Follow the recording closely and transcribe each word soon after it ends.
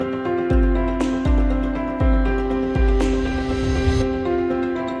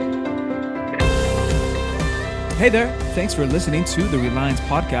Hey there, thanks for listening to the Reliance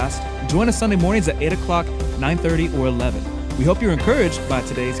Podcast. Join us Sunday mornings at 8 o'clock, 9:30, or 11. We hope you're encouraged by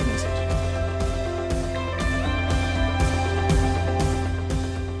today's message.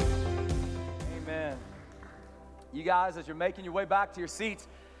 Amen. You guys, as you're making your way back to your seats,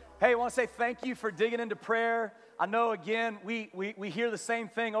 hey, I want to say thank you for digging into prayer. I know, again, we hear the same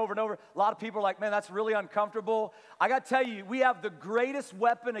thing over and over. A lot of people are like, man, that's really uncomfortable. I got to tell you, we have the greatest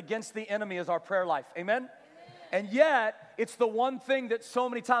weapon against the enemy is our prayer life. Amen? And yet, it's the one thing that so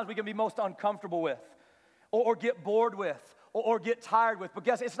many times we can be most uncomfortable with or get bored with or get tired with. But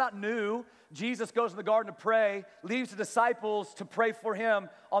guess, it's not new. Jesus goes to the garden to pray, leaves the disciples to pray for him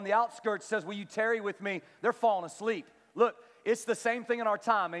on the outskirts, says, will you tarry with me? They're falling asleep. Look, it's the same thing in our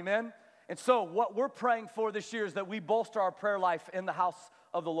time, amen? And so what we're praying for this year is that we bolster our prayer life in the house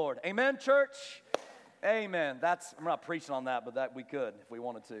of the Lord. Amen, church? Amen. I'm not preaching on that, but that we could if we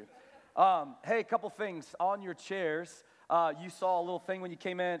wanted to. Hey, a couple things on your chairs. You saw a little thing when you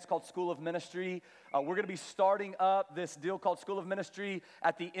came in. It's called School of Ministry. We're going to be starting up this deal called School of Ministry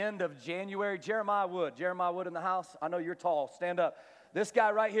at the end of January. Jeremiah Wood in the house. I know you're tall. Stand up. This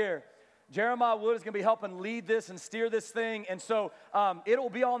guy right here, Jeremiah Wood, is going to be helping lead this and steer this thing. And so it'll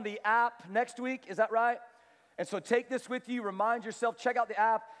be on the app next week. Is that right? And so take this with you, remind yourself, check out the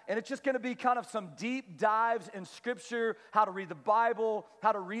app, and it's just going to be kind of some deep dives in Scripture, how to read the Bible,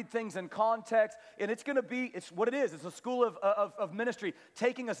 how to read things in context, and it's what it is. It's a school of ministry,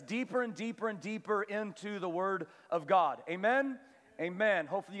 taking us deeper and deeper and deeper into the Word of God. Amen? Amen.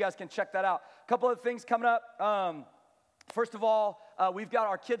 Hopefully you guys can check that out. A couple of things coming up. First of all, we've got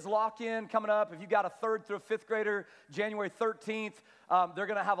our kids lock-in coming up. If you've got a 3rd through a 5th grader, January 13th, they're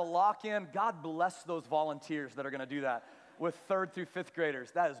going to have a lock-in. God bless those volunteers that are going to do that with 3rd through 5th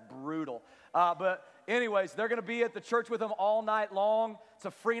graders. That is brutal. But anyways, they're going to be at the church with them all night long. It's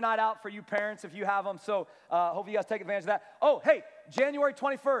a free night out for you parents if you have them. So hope you guys take advantage of that. Oh, hey, January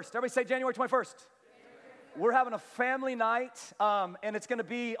 21st. Everybody say January 21st. We're having a family night, and it's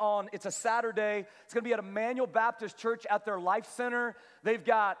a Saturday. It's going to be at Emmanuel Baptist Church at their Life Center. They've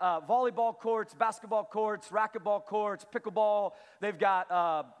got volleyball courts, basketball courts, racquetball courts, pickleball. They've got,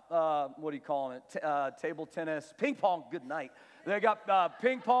 what are you calling it, table tennis, ping pong, good night. They got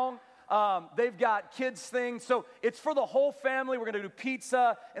ping pong. They've got kids things. So it's for the whole family. We're going to do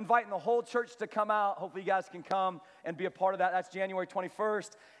pizza, inviting the whole church to come out. Hopefully you guys can come and be a part of that. That's January 21st.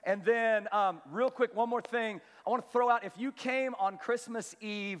 And then real quick, one more thing. I want to throw out, if you came on Christmas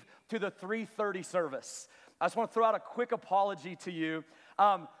Eve to the 3:30 service, I just want to throw out a quick apology to you.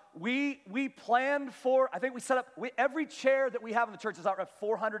 We planned for, I think we set up, every chair that we have in the church is out at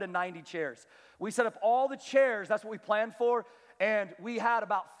 490 chairs. We set up all the chairs. That's what we planned for. And we had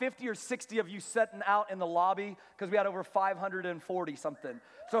about 50 or 60 of you sitting out in the lobby because we had over 540 something.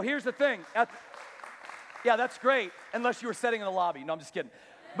 So here's the thing. Yeah, that's great, unless you were sitting in the lobby. No, I'm just kidding.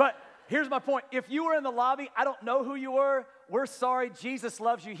 But here's my point. If you were in the lobby, I don't know who you were. We're sorry. Jesus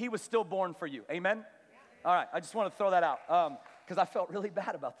loves you. He was still born for you. Amen? All right, I just want to throw that out because I felt really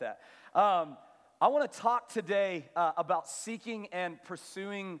bad about that. I want to talk today about seeking and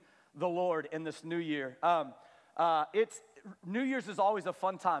pursuing the Lord in this new year. New Year's is always a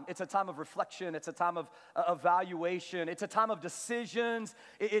fun time. It's a time of reflection. It's a time of evaluation. It's a time of decisions.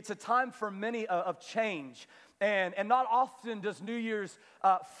 It's a time for many of change. And not often does New Year's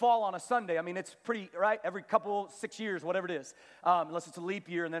fall on a Sunday. I mean, it's pretty, right? Every 6 years, whatever it is, unless it's a leap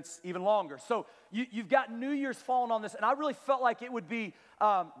year, and that's even longer. So you've got New Year's falling on this, and I really felt like it would be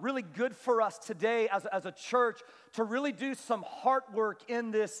really good for us today as a church to really do some heart work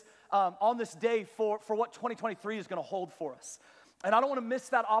in this on this day for what 2023 is going to hold for us. And I don't want to miss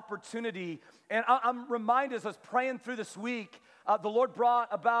that opportunity. And I'm reminded as I was praying through this week, the Lord brought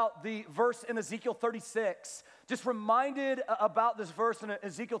about the verse in Ezekiel 36. Just reminded about this verse in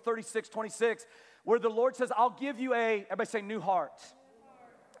Ezekiel 36:26, where the Lord says, I'll give you everybody say new heart.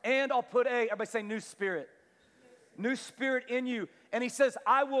 And I'll put everybody say new spirit. New spirit in you. And he says,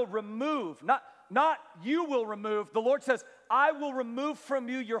 I will remove, not you will remove. The Lord says, I will remove from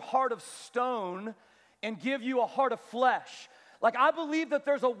you your heart of stone and give you a heart of flesh. Like, I believe that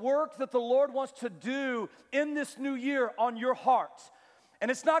there's a work that the Lord wants to do in this new year on your heart.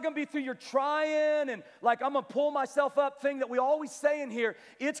 And it's not going to be through your trying and like I'm going to pull myself up thing that we always say in here.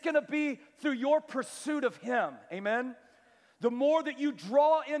 It's going to be through your pursuit of Him. Amen? The more that you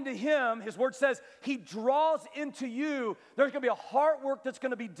draw into Him, His Word says He draws into you, there's going to be a heart work that's going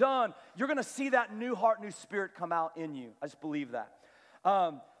to be done. You're going to see that new heart, new spirit come out in you. I just believe that.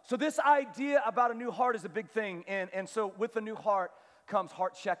 So this idea about a new heart is a big thing. And so with the new heart comes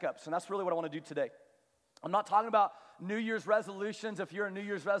heart checkups. And that's really what I want to do today. I'm not talking about New Year's resolutions. If you're a New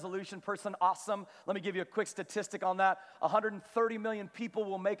Year's resolution person, awesome. Let me give you a quick statistic on that. 130 million people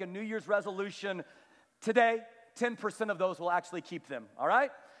will make a New Year's resolution today. 10% of those will actually keep them, all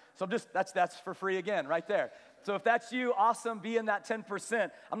right? So that's for free again, right there. So if that's you, awesome, be in that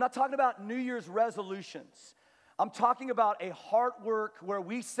 10%. I'm not talking about New Year's resolutions. I'm talking about a heart work where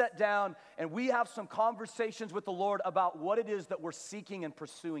we sit down and we have some conversations with the Lord about what it is that we're seeking and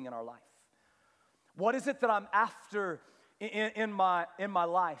pursuing in our life. What is it that I'm after in my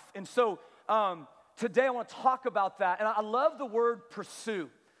life? And so today I want to talk about that. And I love the word pursue.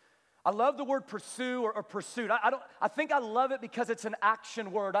 I love the word pursue or pursuit. I think I love it because it's an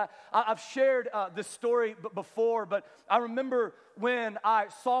action word. I've shared this story before, but I remember when I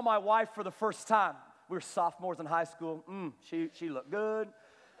saw my wife for the first time. We were sophomores in high school. She looked good.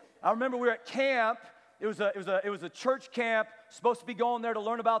 I remember we were at camp. It was a church camp. Supposed to be going there to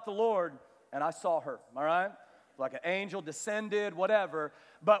learn about the Lord. And I saw her, all right? Like an angel descended, whatever.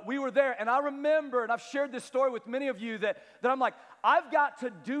 But we were there, and I remember, and I've shared this story with many of you, that I'm like, I've got to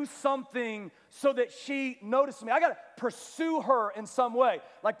do something so that she notices me. I got to pursue her in some way.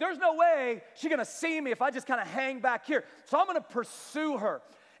 Like, there's no way she's going to see me if I just kind of hang back here. So I'm going to pursue her.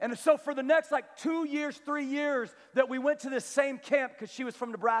 And so for the next 2 years, 3 years that we went to this same camp, because she was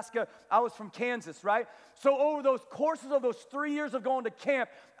from Nebraska, I was from Kansas, right? So over those courses of those 3 years of going to camp,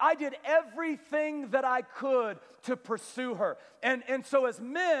 I did everything that I could to pursue her. And so as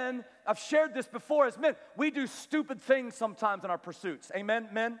men, I've shared this before, as men, we do stupid things sometimes in our pursuits. Amen,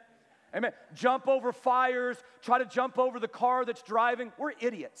 men? Amen. Jump over fires, try to jump over the car that's driving. We're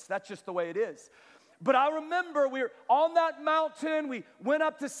idiots. That's just the way it is. But I remember we were on that mountain. We went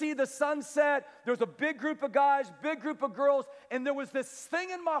up to see the sunset. There was a big group of guys, big group of girls, and there was this thing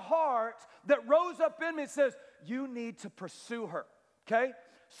in my heart that rose up in me and says, you need to pursue her, okay?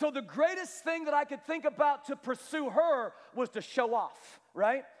 So the greatest thing that I could think about to pursue her was to show off,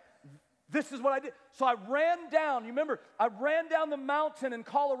 right? This is what I did. So I ran down. You remember, I ran down the mountain in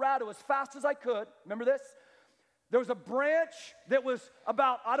Colorado as fast as I could. Remember this? There was a branch that was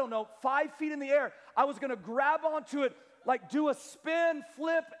about, 5 feet in the air. I was going to grab onto it, do a spin,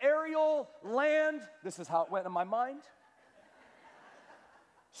 flip, aerial, land. This is how it went in my mind.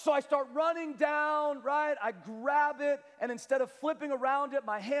 So I start running down, right? I grab it, and instead of flipping around it,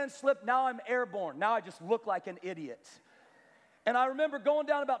 my hand slipped. Now I'm airborne. Now I just look like an idiot. And I remember going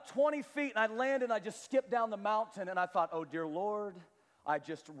down about 20 feet, and I landed, and I just skipped down the mountain, and I thought, oh, dear Lord, I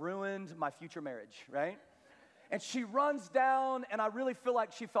just ruined my future marriage, right? And she runs down, and I really feel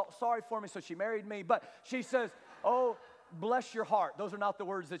like she felt sorry for me, so she married me. But she says, oh, bless your heart. Those are not the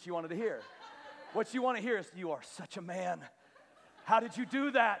words that you wanted to hear. What you want to hear is, you are such a man. How did you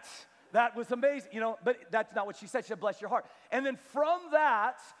do that? That was amazing. But that's not what she said. She said, bless your heart. And then from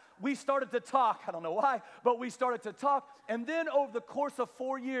that, we started to talk. I don't know why, but we started to talk. And then over the course of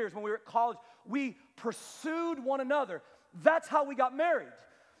 4 years, when we were at college, we pursued one another. That's how we got married.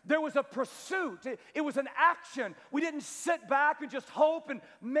 There was a pursuit. It was an action. We didn't sit back and just hope and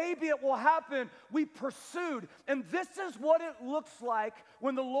maybe it will happen. We pursued. And this is what it looks like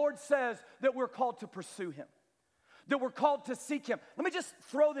when the Lord says that we're called to pursue Him, that we're called to seek Him. Let me just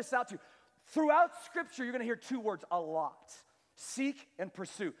throw this out to you. Throughout Scripture, you're going to hear two words a lot: seek and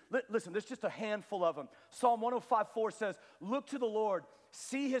pursue. Listen, there's just a handful of them. Psalm 105:4 says, look to the Lord,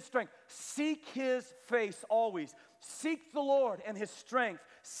 see His strength, seek His face always. Seek the Lord and His strength.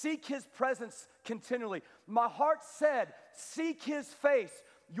 Seek His presence continually. My heart said, seek His face.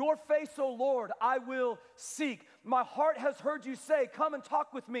 Your face, O Lord, I will seek. My heart has heard you say, come and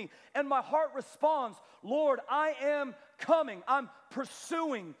talk with me. And my heart responds, Lord, I am coming. I'm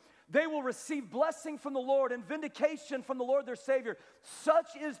pursuing. They will receive blessing from the Lord and vindication from the Lord their Savior.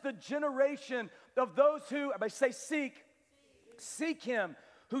 Such is the generation of those who, everybody say seek Him,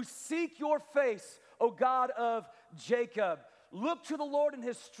 who seek your face, O God of Jacob. Look to the Lord in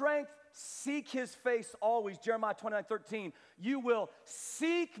His strength. Seek His face always. Jeremiah 29:13. You will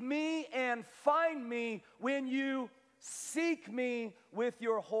seek me and find me when you seek me with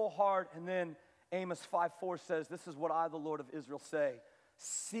your whole heart. And then Amos 5:4 says, this is what I, the Lord of Israel, say.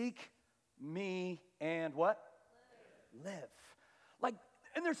 Seek me and what? Live.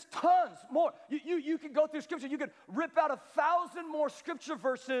 And there's tons more. You could go through Scripture. You could rip out 1,000 more Scripture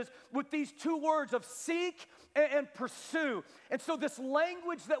verses with these two words of seek and pursue. And so this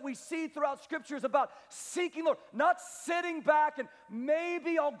language that we see throughout Scripture is about seeking the Lord, not sitting back and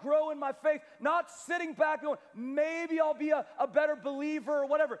maybe I'll grow in my faith, not sitting back and going, maybe I'll be a better believer or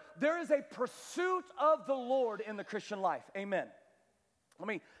whatever. There is a pursuit of the Lord in the Christian life. Amen. Let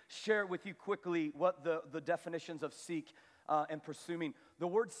me share with you quickly what the definitions of seek and pursuing. The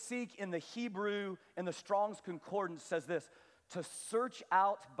word seek in the Hebrew in the Strong's Concordance says this: to search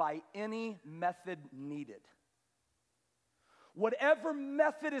out by any method needed. Whatever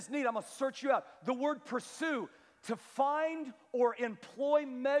method is needed, I'm going to search you out. The word pursue, to find or employ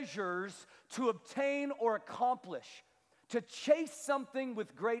measures to obtain or accomplish, to chase something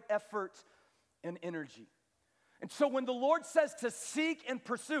with great effort and energy. And so when the Lord says to seek and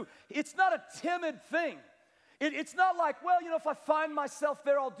pursue, it's not a timid thing. It's not like, well, if I find myself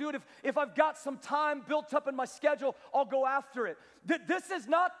there, I'll do it. If I've got some time built up in my schedule, I'll go after it. This is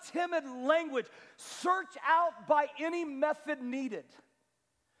not timid language. Search out by any method needed.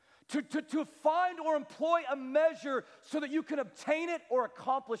 To find or employ a measure so that you can obtain it or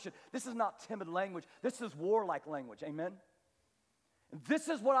accomplish it. This is not timid language. This is warlike language. Amen? And this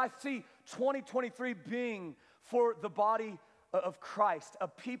is what I see 2023 being for the body of Christ, a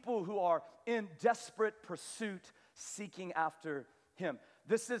people who are in desperate pursuit, seeking after Him.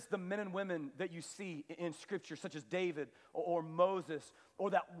 This is the men and women that you see in Scripture, such as David or Moses,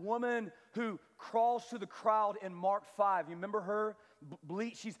 or that woman who crawls through the crowd in Mark 5. You remember her?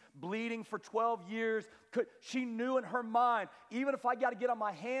 She's bleeding for 12 years. She knew in her mind, even if I got to get on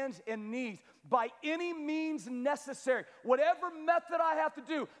my hands and knees, by any means necessary, whatever method I have to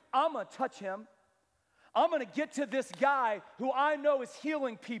do, I'm going to touch him. I'm going to get to this guy who I know is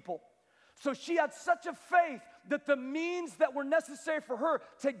healing people. So she had such a faith that the means that were necessary for her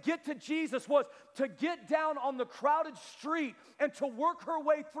to get to Jesus was to get down on the crowded street and to work her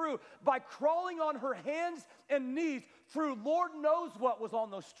way through by crawling on her hands and knees through Lord knows what was on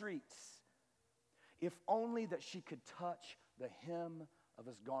those streets. If only that she could touch the hem of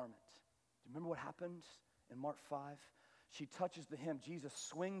his garment. Do you remember what happened in Mark 5? She touches the hem. Jesus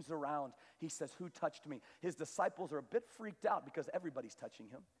swings around. He says, "Who touched me?" His disciples are a bit freaked out because everybody's touching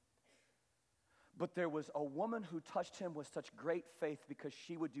him. But there was a woman who touched him with such great faith because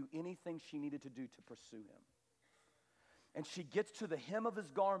she would do anything she needed to do to pursue him. And she gets to the hem of his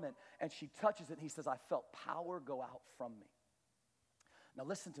garment and she touches it and he says, "I felt power go out from me." Now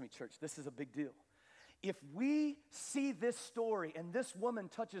listen to me, church. This is a big deal. If we see this story and this woman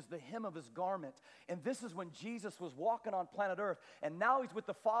touches the hem of his garment, and this is when Jesus was walking on planet Earth, and now he's with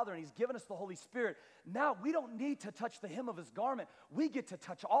the Father and he's given us the Holy Spirit, now we don't need to touch the hem of his garment. We get to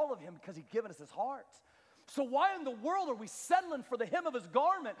touch all of him because he's given us his heart. So why in the world are we settling for the hem of his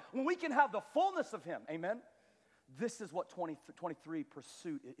garment when we can have the fullness of him? Amen? This is what 2023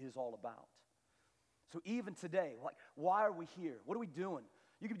 pursuit is all about. So even today, why are we here? What are we doing?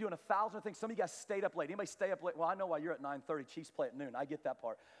 You could be doing 1,000 things. Some of you guys stayed up late. Anybody stay up late? Well, I know why you're at 9:30. Chiefs play at noon. I get that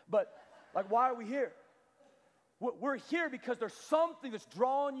part. But, why are we here? We're here because there's something that's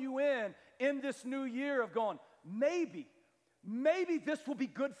drawing you in this new year of going, maybe this will be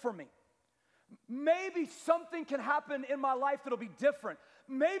good for me. Maybe something can happen in my life that'll be different.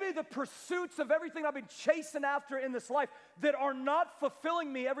 Maybe the pursuits of everything I've been chasing after in this life that are not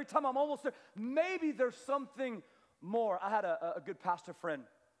fulfilling me every time I'm almost there, maybe there's something more. I had a good pastor friend,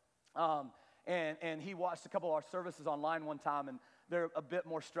 and he watched a couple of our services online one time, and they're a bit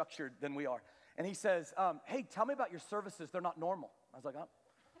more structured than we are. And he says, "Hey, tell me about your services. They're not normal." I was like, "I'm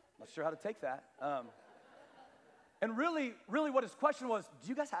not sure how to take that." And really what his question was, do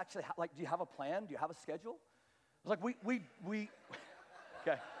you guys actually, do you have a plan? Do you have a schedule? I was like, we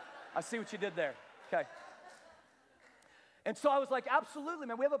okay, I see what you did there, okay. And so I was like, absolutely,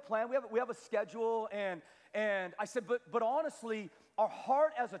 man, we have a plan, we have a schedule, and I said, but honestly, our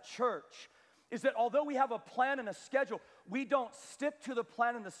heart as a church is that although we have a plan and a schedule, we don't stick to the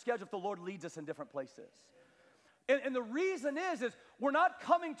plan and the schedule if the Lord leads us in different places. And the reason is we're not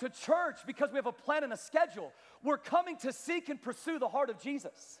coming to church because we have a plan and a schedule. We're coming to seek and pursue the heart of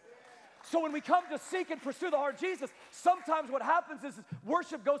Jesus. So when we come to seek and pursue the heart of Jesus, sometimes what happens is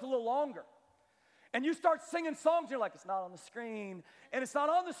worship goes a little longer. And you start singing songs, and you're like, it's not on the screen. And it's not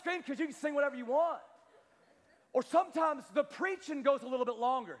on the screen because you can sing whatever you want. Or sometimes the preaching goes a little bit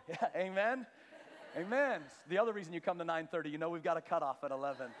longer. Yeah, amen? Amen. It's the other reason you come to 9:30, we've got a cutoff at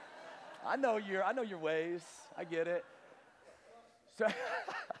 11. I know your ways. I get it.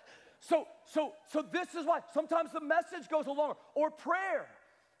 So this is why sometimes the message goes a little longer. Or prayer.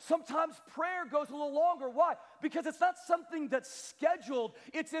 Sometimes prayer goes a little longer. Why? Because it's not something that's scheduled.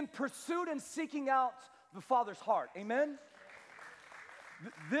 It's in pursuit and seeking out the Father's heart. Amen?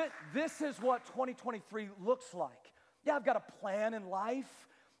 This is what 2023 looks like. Yeah, I've got a plan in life.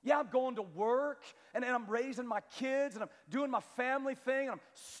 Yeah, I'm going to work, and I'm raising my kids, and I'm doing my family thing, and I'm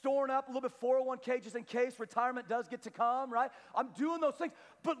storing up a little bit 401k just in case retirement does get to come, right? I'm doing those things.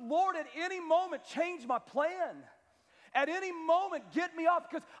 But Lord, at any moment, change my plan. At any moment, get me off,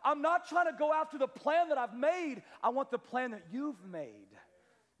 because I'm not trying to go after the plan that I've made. I want the plan that you've made.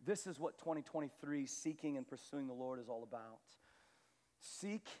 This is what 2023 seeking and pursuing the Lord is all about.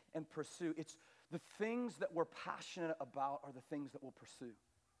 Seek and pursue. It's the things that we're passionate about are the things that we'll pursue.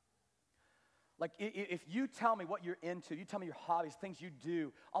 Like if you tell me what you're into, you tell me your hobbies, things you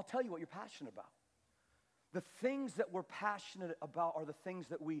do, I'll tell you what you're passionate about. The things that we're passionate about are the things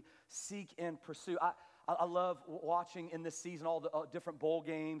that we seek and pursue. I love watching in this season all the different bowl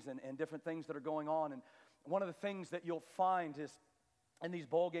games and different things that are going on. And one of the things that you'll find is in these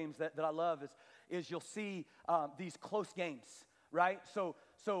bowl games that I love is you'll see these close games, right? So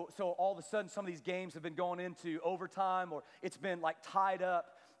all of a sudden some of these games have been going into overtime, or it's been like tied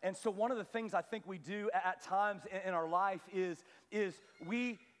up. And so one of the things I think we do at times in our life is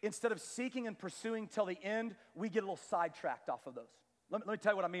we, instead of seeking and pursuing till the end, we get a little sidetracked off of those. Let me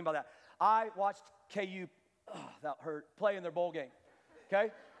tell you what I mean by that. I watched KU, that hurt, play in their bowl game,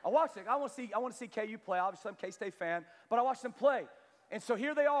 okay? I watched it. I want to see KU play. Obviously, I'm a K-State fan, but I watched them play. And so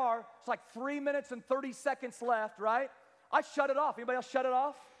here they are. It's like 3 minutes and 30 seconds left, right? I shut it off. Anybody else shut it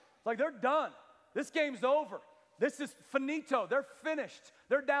off? It's like they're done. This game's over. This is finito. They're finished.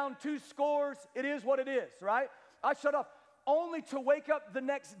 They're down 2 scores. It is what it is, right? I shut off, only to wake up the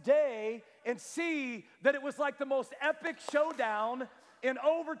next day and see that it was like the most epic showdown in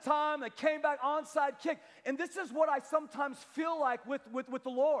overtime. They came back, onside kick. And this is what I sometimes feel like with the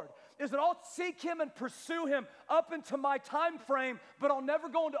Lord, is that I'll seek him and pursue him up into my time frame, but I'll never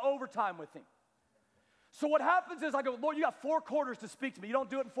go into overtime with him. So what happens is I go, Lord, you got 4 quarters to speak to me. You don't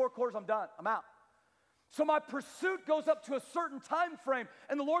do it in 4 quarters, I'm done. I'm out. So my pursuit goes up to a certain time frame,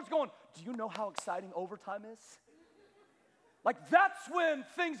 and the Lord's going, do you know how exciting overtime is? Like, that's when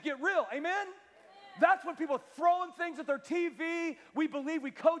things get real, amen? That's when people are throwing things at their TV. We believe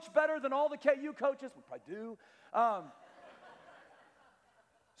we coach better than all the KU coaches. We probably do.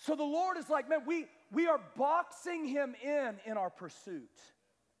 So the Lord is like, man, we are boxing him in our pursuit.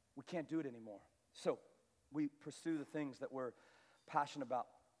 We can't do it anymore. So we pursue the things that we're passionate about.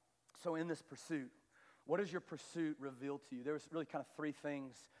 So in this pursuit, what does your pursuit reveal to you? There was really kind of 3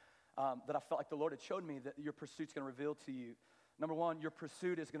 things that I felt like the Lord had showed me that your pursuit's going to reveal to you. Number 1, your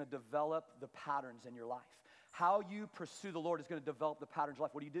pursuit is going to develop the patterns in your life. How you pursue the Lord is going to develop the patterns in your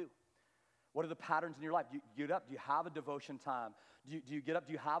life. What do? What are the patterns in your life? Do you get up? Do you have a devotion time? Do you get up?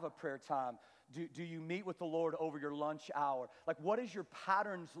 Do you have a prayer time? Do you meet with the Lord over your lunch hour? Like, what does your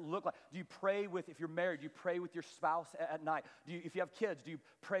patterns look like? Do you pray with, if you're married, do you pray with your spouse at night? If you have kids, do you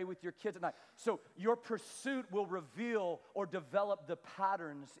pray with your kids at night? So your pursuit will reveal or develop the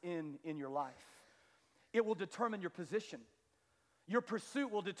patterns in your life. It will determine your position. Your pursuit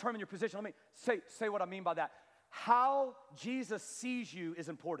will determine your position. Let me say what I mean by that. How Jesus sees you is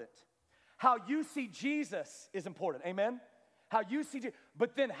important. How you see Jesus is important. Amen? How you see Jesus,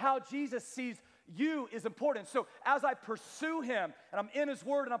 but then how Jesus sees you is important. So as I pursue him, and I'm in his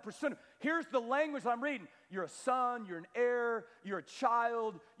word and I'm pursuing him, here's the language that I'm reading. You're a son, you're an heir, you're a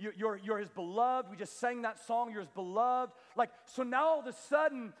child, you're his beloved. We just sang that song, you're his beloved. Like, so now all of a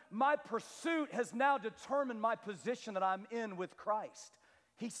sudden, my pursuit has now determined my position that I'm in with Christ.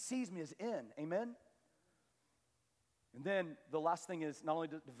 He sees me as in, amen? And then the last thing is not only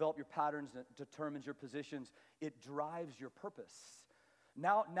to develop your patterns, it determines your positions, it drives your purpose.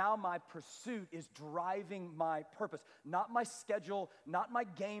 Now my pursuit is driving my purpose. Not my schedule, not my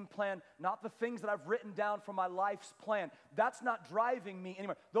game plan, not the things that I've written down for my life's plan. That's not driving me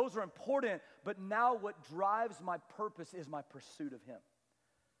anymore. Those are important, but now what drives my purpose is my pursuit of him.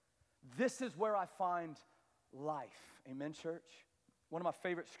 This is where I find life. Amen, church? One of my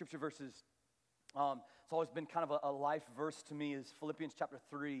favorite scripture verses, it's always been kind of a life verse to me, is Philippians chapter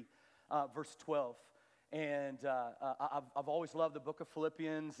 3, verse 12. And I've always loved the book of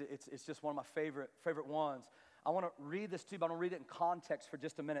Philippians. It's just one of my favorite ones. I want to read this to you, but I'm going to read it in context for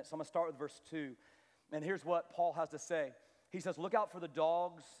just a minute. So I'm going to start with verse 2. And here's what Paul has to say. He says, look out for the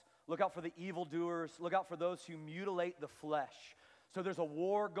dogs, look out for the evildoers, look out for those who mutilate the flesh. So there's a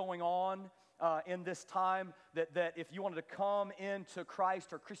war going on in this time that if you wanted to come into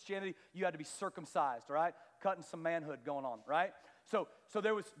Christ or Christianity, you had to be circumcised, right? Cutting some manhood going on, right? So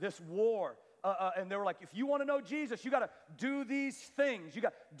there was this war. And they were like, if you want to know Jesus, you got to do these things. You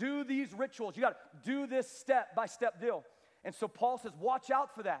got to do these rituals. You got to do this step-by-step deal. And so Paul says, watch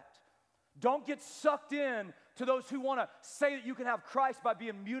out for that. Don't get sucked in to those who want to say that you can have Christ by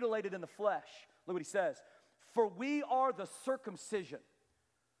being mutilated in the flesh. Look what he says. For we are the circumcision.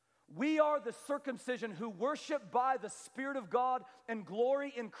 We are the circumcision who worship by the Spirit of God and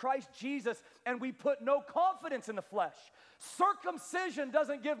glory in Christ Jesus, and we put no confidence in the flesh. Circumcision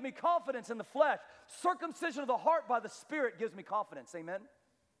doesn't give me confidence in the flesh. Circumcision of the heart by the Spirit gives me confidence. Amen?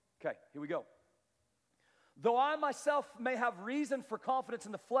 Okay, here we go. Though I myself may have reason for confidence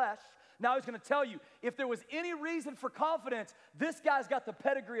in the flesh, now he's going to tell you, if there was any reason for confidence, this guy's got the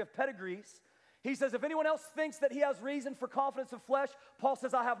pedigree of pedigrees. He says, if anyone else thinks that he has reason for confidence of flesh, Paul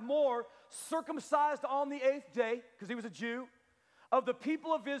says, I have more. Circumcised on the 8th day, because he was a Jew, of the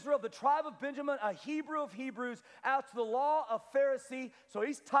people of Israel, the tribe of Benjamin, a Hebrew of Hebrews, as to the law, a Pharisee, so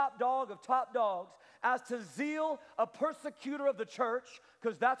he's top dog of top dogs, as to zeal, a persecutor of the church,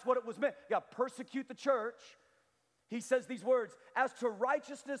 because that's what it was meant. You got to persecute the church. He says these words, as to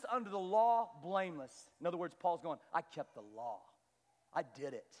righteousness under the law, blameless. In other words, Paul's going, I kept the law. I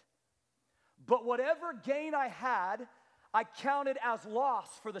did it. But whatever gain I had, I counted as loss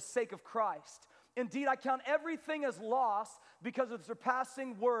for the sake of Christ. Indeed, I count everything as loss because of the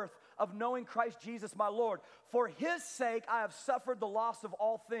surpassing worth of knowing Christ Jesus my Lord. For his sake I have suffered the loss of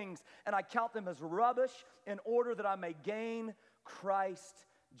all things, and I count them as rubbish in order that I may gain Christ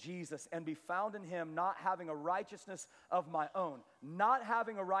Jesus and be found in him, not having a righteousness of my own. Not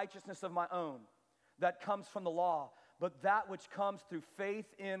having a righteousness of my own that comes from the law, but that which comes through faith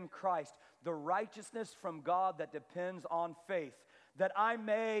in Christ. The righteousness from God that depends on faith, that I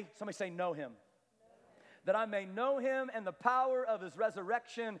may, somebody say, know him. That I may know him and the power of his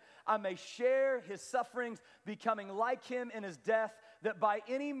resurrection, I may share his sufferings, becoming like him in his death, that by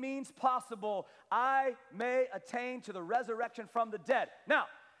any means possible I may attain to the resurrection from the dead. Now,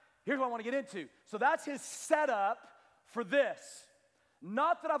 here's what I want to get into. So that's his setup for this.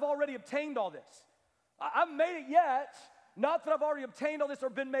 Not that I've already obtained all this. I haven't made it yet. Not that I've already obtained all this or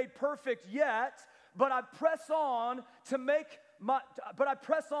been made perfect yet, but I press on to make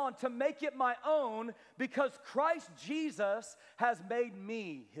it my own because Christ Jesus has made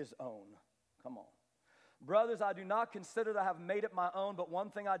me his own. Come on. Brothers, I do not consider that I have made it my own, but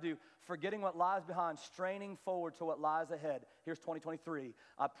one thing I do, forgetting what lies behind, straining forward to what lies ahead. Here's 2023.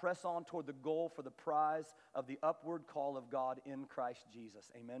 I press on toward the goal for the prize of the upward call of God in Christ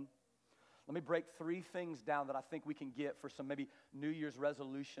Jesus. Amen. Let me break 3 things down that I think we can get for some maybe New Year's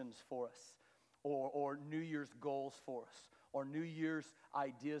resolutions for us, or New Year's goals for us, or New Year's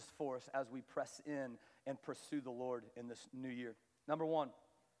ideas for us as we press in and pursue the Lord in this new year. Number 1,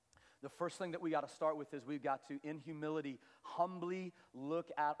 the first thing that we got to start with is we've got to, in humility, humbly look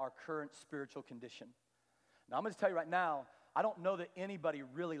at our current spiritual condition. Now, I'm going to tell you right now, I don't know that anybody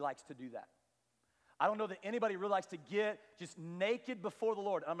really likes to do that. I don't know that anybody really likes to get just naked before the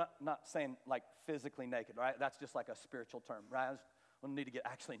Lord. I'm not saying like physically naked, right? That's just like a spiritual term, right? We don't need to get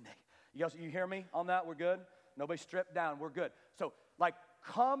actually naked. You guys, you hear me on that? We're good? Nobody stripped down. We're good. So like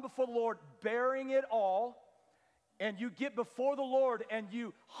come before the Lord bearing it all, and you get before the Lord and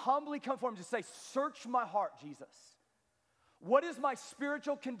you humbly come for him to say, search my heart, Jesus. What does my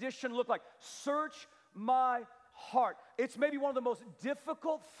spiritual condition look like? Search my heart. It's maybe one of the most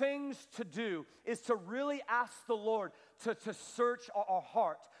difficult things to do is to really ask the Lord to search our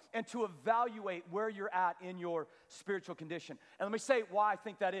heart and to evaluate where you're at in your spiritual condition. And let me say why I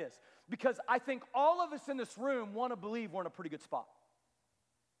think that is. Because I think all of us in this room want to believe we're in a pretty good spot.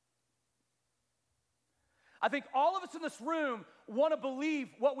 I think all of us in this room want to believe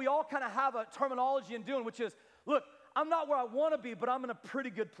what we all kind of have a terminology in doing, which is, look, I'm not where I want to be, but I'm in a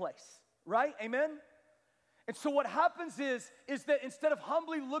pretty good place, right? Amen? And so what happens is that instead of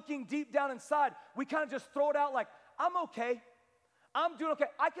humbly looking deep down inside, we kind of just throw it out like, I'm okay. I'm doing okay.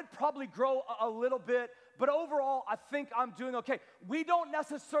 I could probably grow a little bit, but overall, I think I'm doing okay. We don't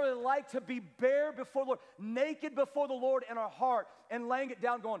necessarily like to be bare before the Lord, naked before the Lord in our heart and laying it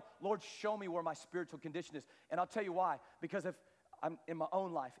down going, Lord, show me where my spiritual condition is. And I'll tell you why. Because if I'm in my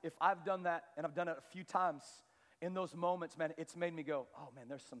own life, if I've done that, and I've done it a few times, in those moments, man, it's made me go, oh man,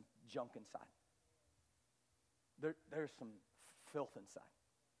 there's some junk inside. There's some filth inside.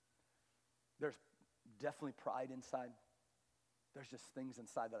 There's definitely pride inside. There's just things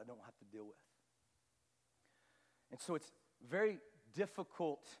inside that I don't have to deal with. And so it's very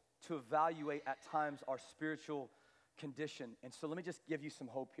difficult to evaluate at times our spiritual condition. And so let me just give you some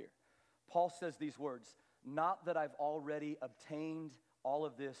hope here. Paul says these words, not that I've already obtained all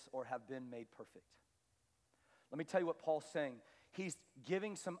of this or have been made perfect. Let me tell you what Paul's saying. He's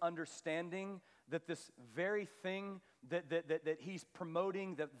giving some understanding that this very thing that he's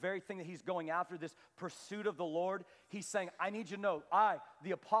promoting, the very thing that he's going after, this pursuit of the Lord, he's saying, I need you to know, I,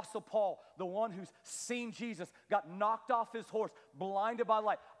 the Apostle Paul, the one who's seen Jesus, got knocked off his horse, blinded by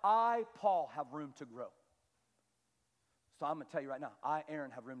light, I, Paul, have room to grow. So I'm going to tell you right now, I, Aaron,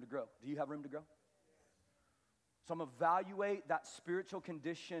 have room to grow. Do you have room to grow? So I'm going to evaluate that spiritual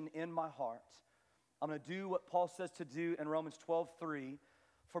condition in my heart. I'm going to do what Paul says to do in Romans 12:3.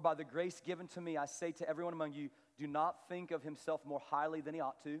 For by the grace given to me, I say to everyone among you, do not think of himself more highly than he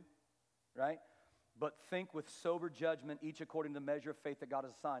ought to, right? But think with sober judgment, each according to the measure of faith that God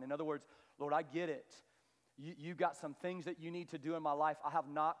has assigned. In other words, Lord, I get it. You've got some things that you need to do in my life. I have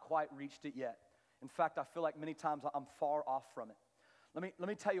not quite reached it yet. In fact, I feel like many times I'm far off from it. Let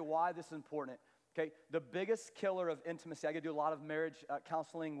me tell you why this is important. Okay, the biggest killer of intimacy, I get to do a lot of marriage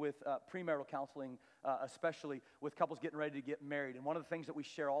counseling with premarital counseling, especially with couples getting ready to get married. And one of the things that we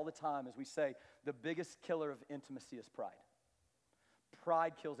share all the time is we say the biggest killer of intimacy is pride.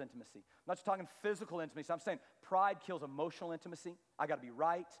 Pride kills intimacy. I'm not just talking physical intimacy. I'm saying pride kills emotional intimacy. I got to be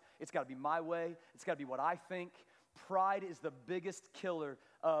right. It's got to be my way. It's got to be what I think. Pride is the biggest killer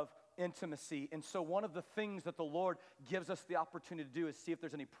of intimacy. And so one of the things that the Lord gives us the opportunity to do is see if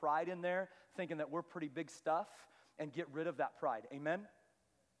there's any pride in there, thinking that we're pretty big stuff, and get rid of that pride. Amen?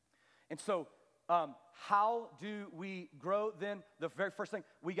 And so how do we grow then? The very first thing,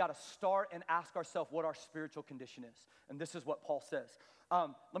 we got to start and ask ourselves what our spiritual condition is. And this is what Paul says.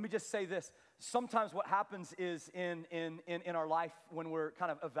 Let me just say this. Sometimes what happens is in our life when we're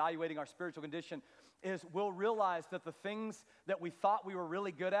kind of evaluating our spiritual condition is we'll realize that the things that we thought we were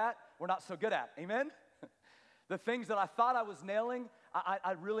really good at, we're not so good at. Amen? The things that I thought I was nailing,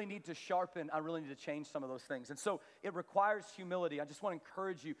 I really need to sharpen. I really need to change some of those things. And so it requires humility. I just want to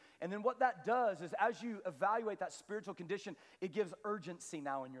encourage you. And then what that does is as you evaluate that spiritual condition, it gives urgency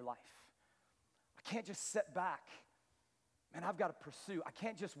now in your life. I can't just sit back. Man, I've got to pursue. I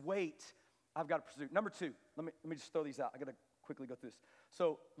can't just wait. I've got to pursue. Number two, let me just throw these out. I got to quickly go through this.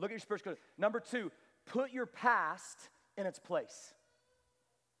 So look at your spiritual condition. Number two, put your past in its place.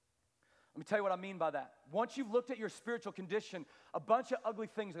 Let me tell you what I mean by that. Once you've looked at your spiritual condition, a bunch of ugly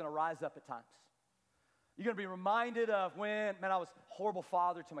things are going to rise up at times. You're going to be reminded of when, man, I was a horrible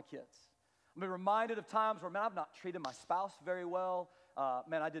father to my kids. I'm going to be reminded of times where, man, I've not treated my spouse very well.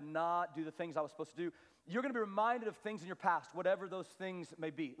 Man, I did not do the things I was supposed to do. You're going to be reminded of things in your past, whatever those things may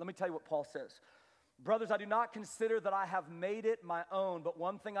be. Let me tell you what Paul says. Brothers, I do not consider that I have made it my own, but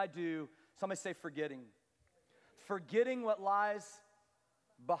one thing I do, somebody say forgetting. Forgetting what lies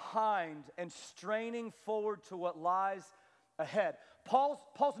behind and straining forward to what lies ahead. Paul's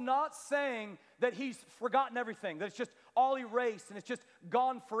not saying that he's forgotten everything, that it's just all erased and it's just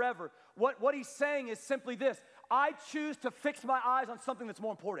gone forever. What he's saying is simply this: I choose to fix my eyes on something that's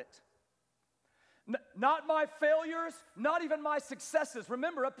more important. Not my failures, not even my successes.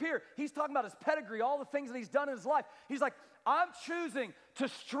 Remember, up here, he's talking about his pedigree, all the things that he's done in his life. He's like, I'm choosing to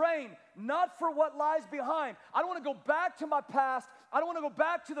strain, not for what lies behind. I don't want to go back to my past. I don't want to go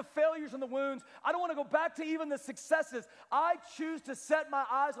back to the failures and the wounds. I don't want to go back to even the successes. I choose to set my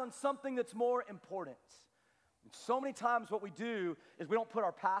eyes on something that's more important. And so many times what we do is we don't put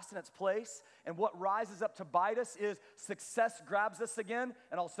our past in its place, and what rises up to bite us is success grabs us again,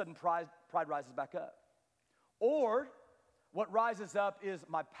 and all of a sudden pride rises back up. Or what rises up is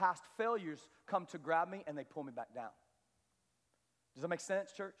my past failures come to grab me and they pull me back down. Does that make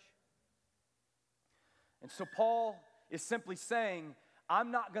sense, church? And so Paul is simply saying,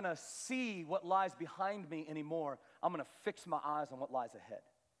 I'm not going to see what lies behind me anymore. I'm going to fix my eyes on what lies ahead.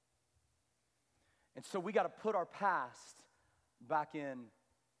 And so we got to put our past back in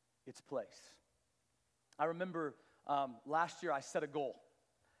its place. I remember last year I set a goal.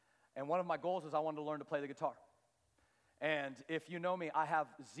 And one of my goals was I wanted to learn to play the guitar. And if you know me, I have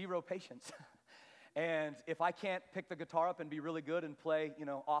zero patience. And if I can't pick the guitar up and be really good and play,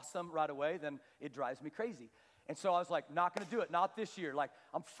 awesome right away, then it drives me crazy. And so I was like, not going to do it, not this year. Like,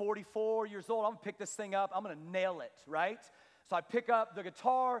 I'm 44 years old. I'm going to pick this thing up. I'm going to nail it, right? So I pick up the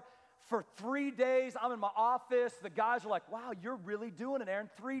guitar. For 3 days, I'm in my office. The guys are like, wow, you're really doing it, Aaron.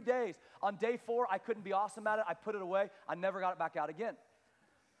 3 days. On day 4, I couldn't be awesome at it. I put it away. I never got it back out again.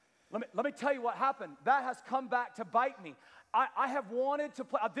 Let me tell you what happened. That has come back to bite me. I have wanted to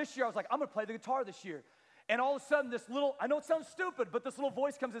play. This year, I was like, I'm going to play the guitar this year. And all of a sudden, I know it sounds stupid, but this little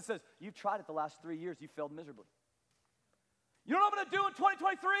voice comes and says, you've tried it the last 3 years. You failed miserably. You know what I'm going to do in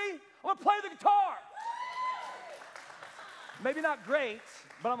 2023? I'm going to play the guitar. Maybe not great,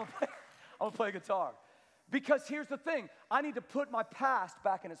 but I'm going to play guitar. Because here's the thing. I need to put my past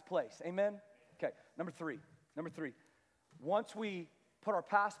back in its place. Amen? Okay, number three. Once we put our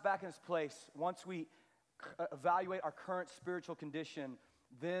past back in its place, once we evaluate our current spiritual condition,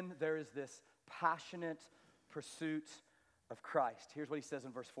 then there is this passionate pursuit of Christ. Here's what he says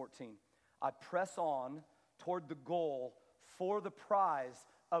in verse 14. I press on toward the goal for the prize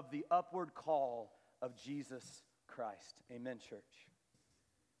of the upward call of Jesus Christ. Amen, church.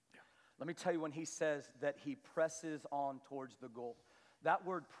 Let me tell you when he says that he presses on towards the goal. That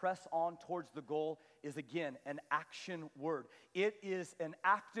word press on towards the goal is, again, an action word. It is an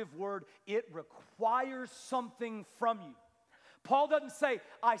active word. It requires something from you. Paul doesn't say,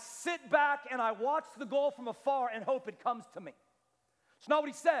 I sit back and I watch the goal from afar and hope it comes to me. It's not what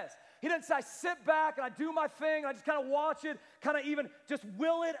he says. He doesn't say, I sit back and I do my thing, and I just kind of watch it, kind of even just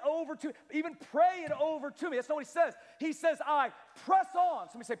will it over to, even pray it over to me. That's not what he says. He says, I press on.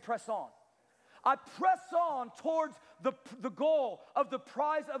 Somebody say, press on. I press on towards the goal of the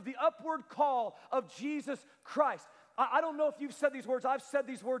prize of the upward call of Jesus Christ. I don't know if you've said these words. I've said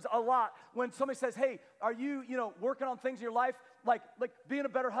these words a lot. When somebody says, hey, are you working on things in your life? Like being a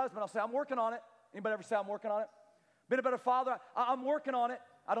better husband. I'll say, I'm working on it. Anybody ever say, I'm working on it? Being a better father? I'm working on it.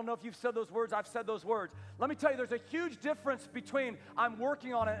 I don't know if you've said those words. I've said those words. Let me tell you, there's a huge difference between I'm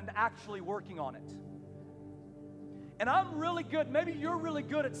working on it and actually working on it. And I'm really good, maybe you're really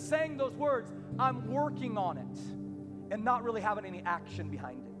good at saying those words, I'm working on it, and not really having any action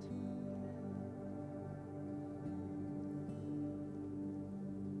behind it.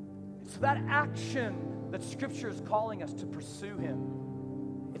 It's that action that Scripture is calling us to pursue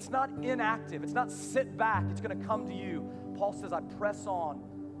Him. It's not inactive. It's not sit back. It's going to come to you. Paul says, I press on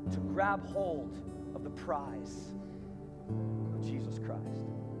to grab hold of the prize of Jesus Christ.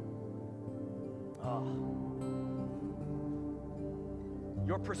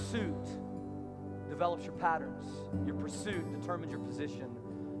 Your pursuit develops your patterns. Your pursuit determines your position.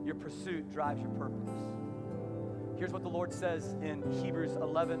 Your pursuit drives your purpose. Here's what the Lord says in Hebrews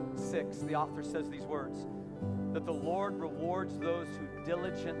 11:6. The author says these words, that the Lord rewards those who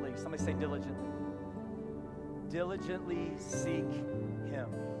diligently, somebody say diligently seek Him.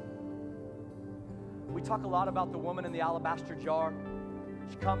 We talk a lot about the woman in the alabaster jar.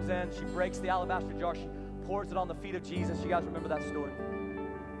 She comes in, she breaks the alabaster jar, she pours it on the feet of Jesus. You guys remember that story?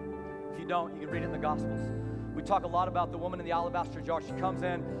 If you don't, you can read it in the Gospels. We talk a lot about the woman in the alabaster jar. She comes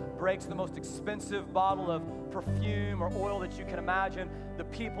in, breaks the most expensive bottle of perfume or oil that you can imagine. The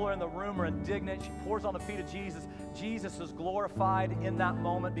people in the room are indignant. She pours on the feet of Jesus. Jesus is glorified in that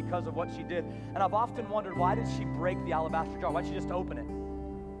moment because of what she did. And I've often wondered, why did she break the alabaster jar? Why did she just open it?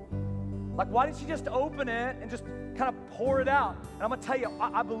 Like, why didn't she just open it and just kind of pour it out? And I'm going to tell you,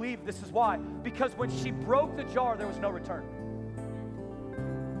 I believe this is why. Because when she broke the jar, there was no return.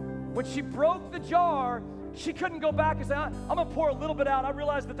 When she broke the jar, she couldn't go back and say, I'm going to pour a little bit out. I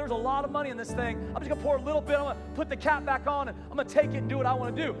realized that there's a lot of money in this thing. I'm just going to pour a little bit. I'm going to put the cap back on, and I'm going to take it and do what I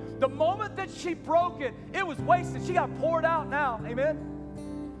want to do. The moment that she broke it, it was wasted. She got to pour it out now. Amen?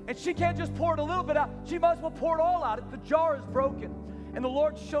 And she can't just pour it a little bit out. She might as well pour it all out. The jar is broken. And the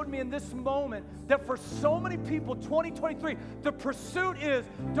Lord showed me in this moment that for so many people, 2023, the pursuit is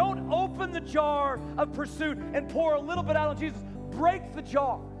don't open the jar of pursuit and pour a little bit out on Jesus. Break the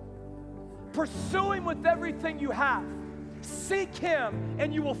jar. Pursue Him with everything you have. Seek Him,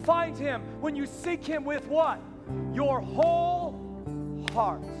 and you will find Him when you seek Him with what? Your whole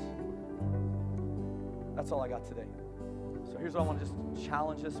heart. That's all I got today. So here's what I want to just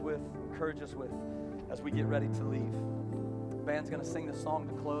challenge us with, encourage us with as we get ready to leave. The band's going to sing this song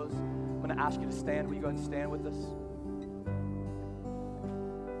to close. I'm going to ask you to stand. Will you go ahead and stand with us?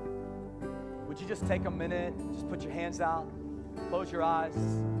 Would you just take a minute, just put your hands out, close your eyes,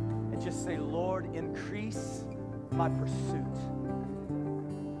 and just say, Lord, increase my pursuit.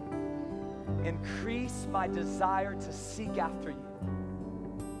 Increase my desire to seek after you.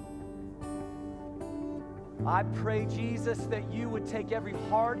 I pray, Jesus, that you would take every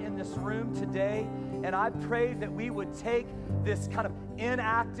heart in this room today, and I pray that we would take this kind of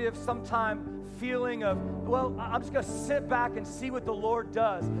inactive, sometime feeling of, well, I'm just going to sit back and see what the Lord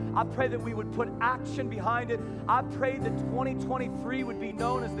does. I pray that we would put action behind it. I pray that 2023 would be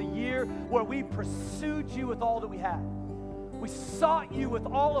known as the year where we pursued you with all that we had. We sought you with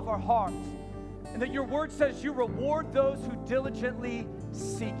all of our hearts, and that your word says you reward those who diligently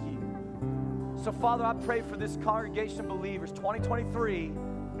seek you. So, Father, I pray for this congregation of believers, 2023,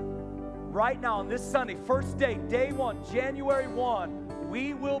 right now on this Sunday, first day, day 1, January 1,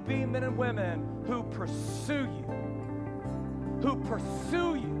 we will be men and women who pursue you,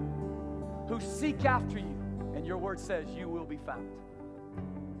 who seek after you. And your word says you will be found.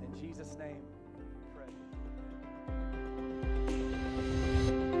 In Jesus' name, pray.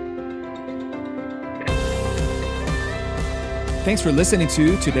 Thanks for listening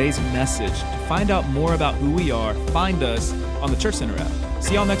to today's message. To find out more about who we are, find us on the Church Center app.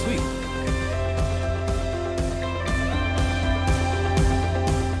 See y'all next week.